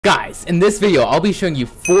Guys, in this video, I'll be showing you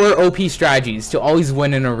 4 OP strategies to always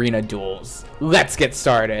win in arena duels. Let's get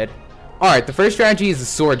started. Alright, the first strategy is the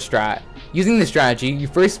sword strat. Using this strategy, you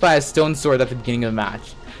first buy a stone sword at the beginning of the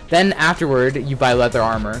match. Then afterward, you buy leather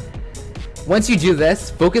armor. Once you do this,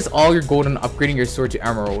 focus all your gold on upgrading your sword to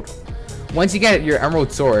emerald. Once you get your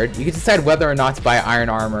emerald sword, you can decide whether or not to buy iron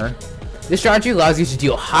armor. This strategy allows you to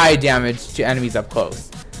deal high damage to enemies up close.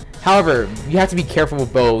 However, you have to be careful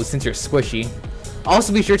with bows since you're squishy.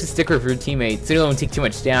 Also be sure to stick with your teammates so you don't take too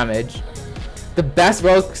much damage. The best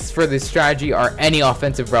relics for this strategy are any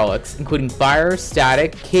offensive relics, including fire,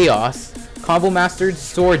 static, chaos, combo mastered,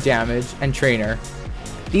 sword damage, and trainer.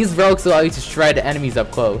 These relics allow you to shred enemies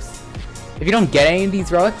up close. If you don't get any of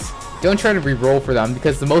these relics, don't try to re-roll for them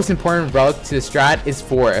because the most important relic to the strat is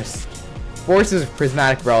forest. Forest is a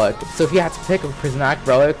prismatic relic, so if you have to pick a prismatic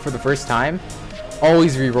relic for the first time,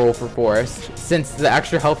 always re-roll for forest, since the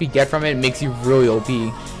extra health you get from it makes you really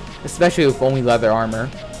OP, especially with only leather armor.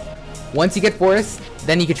 Once you get forest,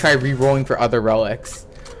 then you can try re-rolling for other relics.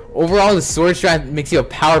 Overall, the sword strat makes you a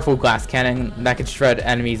powerful glass cannon that can shred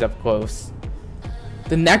enemies up close.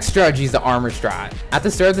 The next strategy is the armor strat. At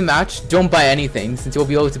the start of the match, don't buy anything since you'll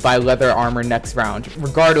be able to buy leather armor next round,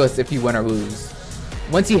 regardless if you win or lose.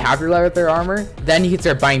 Once you have your leather armor, then you can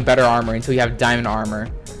start buying better armor until you have diamond armor.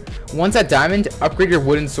 Once at diamond, upgrade your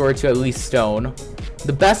wooden sword to at least stone.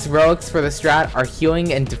 The best relics for the strat are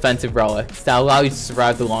healing and defensive relics that allow you to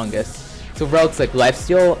survive the longest. So relics like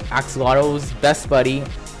lifesteal, axolotls, best buddy,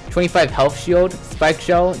 25 health shield, spike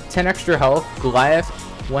shell, 10 extra health, Goliath,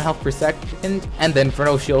 1 health per second, and the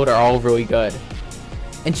inferno shield are all really good.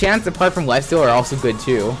 Enchants apart from lifesteal are also good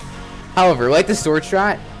too. However, like the sword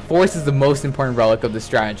strat, forest is the most important relic of the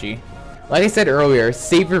strategy. Like I said earlier,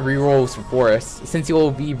 save your rerolls for forest, since you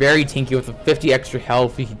will be very tanky with the 50 extra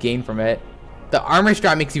health you can gain from it. The armor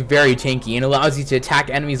strat makes you very tanky and allows you to attack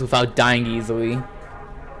enemies without dying easily.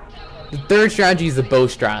 The third strategy is the bow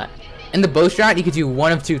strat. In the bow strat, you can do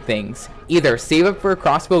one of two things. Either save up for a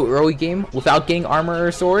crossbow early game without getting armor or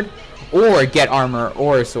a sword, or get armor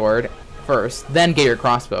or a sword first, then get your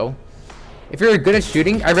crossbow. If you're good at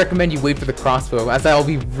shooting, I recommend you wait for the crossbow, as that will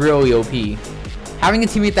be really OP. Having a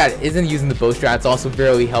teammate that isn't using the bow strat is also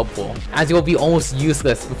very helpful, as you will be almost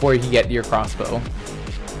useless before you get your crossbow.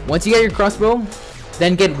 Once you get your crossbow,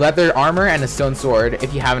 then get leather armor and a stone sword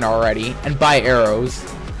if you haven't already, and buy arrows.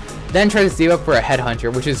 Then try to save up for a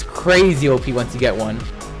headhunter, which is crazy OP once you get one.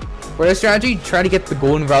 For this strategy, try to get the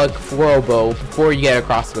golden relic floral bow before you get a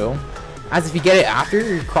crossbow, as if you get it after,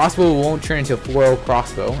 your crossbow won't turn into a floral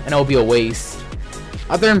crossbow, and it will be a waste.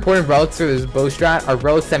 Other important relics for this bow strat are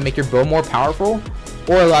relics that make your bow more powerful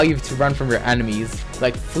or allow you to run from your enemies,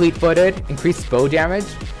 like fleet-footed, increased bow damage,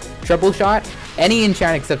 treble shot, any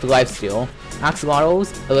enchant except lifesteal,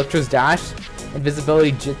 axolotls, electro's dash,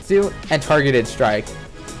 invisibility jutsu, and targeted strike.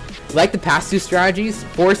 Like the past two strategies,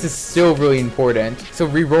 forest is still really important, so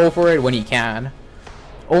re-roll for it when you can.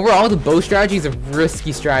 Overall, the bow strategy is a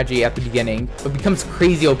risky strategy at the beginning, but becomes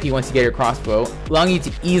crazy OP once you get your crossbow, allowing you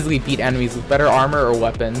to easily beat enemies with better armor or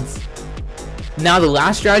weapons. Now the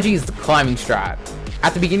last strategy is the climbing strat.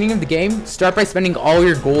 At the beginning of the game, start by spending all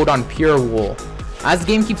your gold on pure wool. As the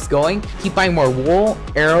game keeps going, keep buying more wool,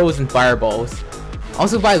 arrows, and fireballs.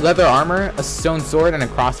 Also buy leather armor, a stone sword, and a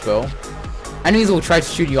crossbow. Enemies will try to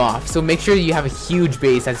shoot you off, so make sure you have a huge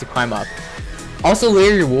base as you climb up. Also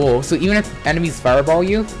layer your wool, so even if enemies fireball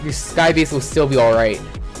you, your sky base will still be alright.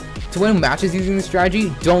 To win matches using this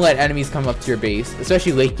strategy, don't let enemies come up to your base,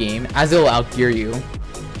 especially late game, as it will outgear you.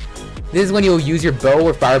 This is when you'll use your bow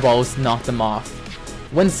or fireballs to knock them off.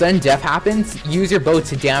 When sudden death happens, use your bow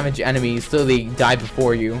to damage enemies so they die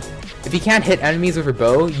before you. If you can't hit enemies with your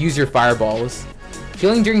bow, use your fireballs.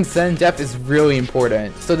 Healing during sudden death is really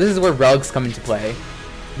important, so this is where relics come into play.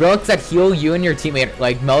 Relics that heal you and your teammate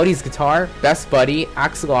like Melody's Guitar, Best Buddy,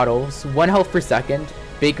 Axolotls, 1 health per second,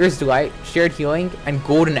 Baker's Delight, Shared Healing, and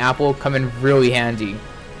Golden Apple come in really handy.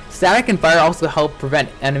 Static and Fire also help prevent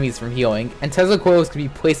enemies from healing, and Tesla Coils can be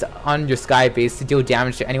placed on your sky base to deal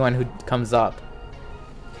damage to anyone who comes up.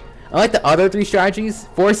 Unlike the other 3 strategies,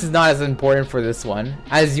 forest is not as important for this one,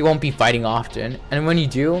 as you won't be fighting often, and when you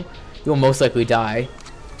do, you'll most likely die.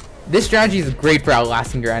 This strategy is great for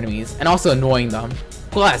outlasting your enemies, and also annoying them.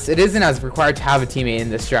 Plus, it isn't as required to have a teammate in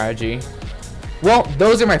this strategy. Well,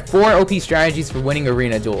 those are my 4 OP strategies for winning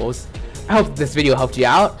arena duels. I hope this video helped you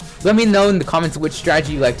out. Let me know in the comments which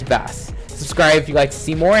strategy you liked best. Subscribe if you'd like to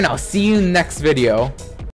see more, and I'll see you in the next video.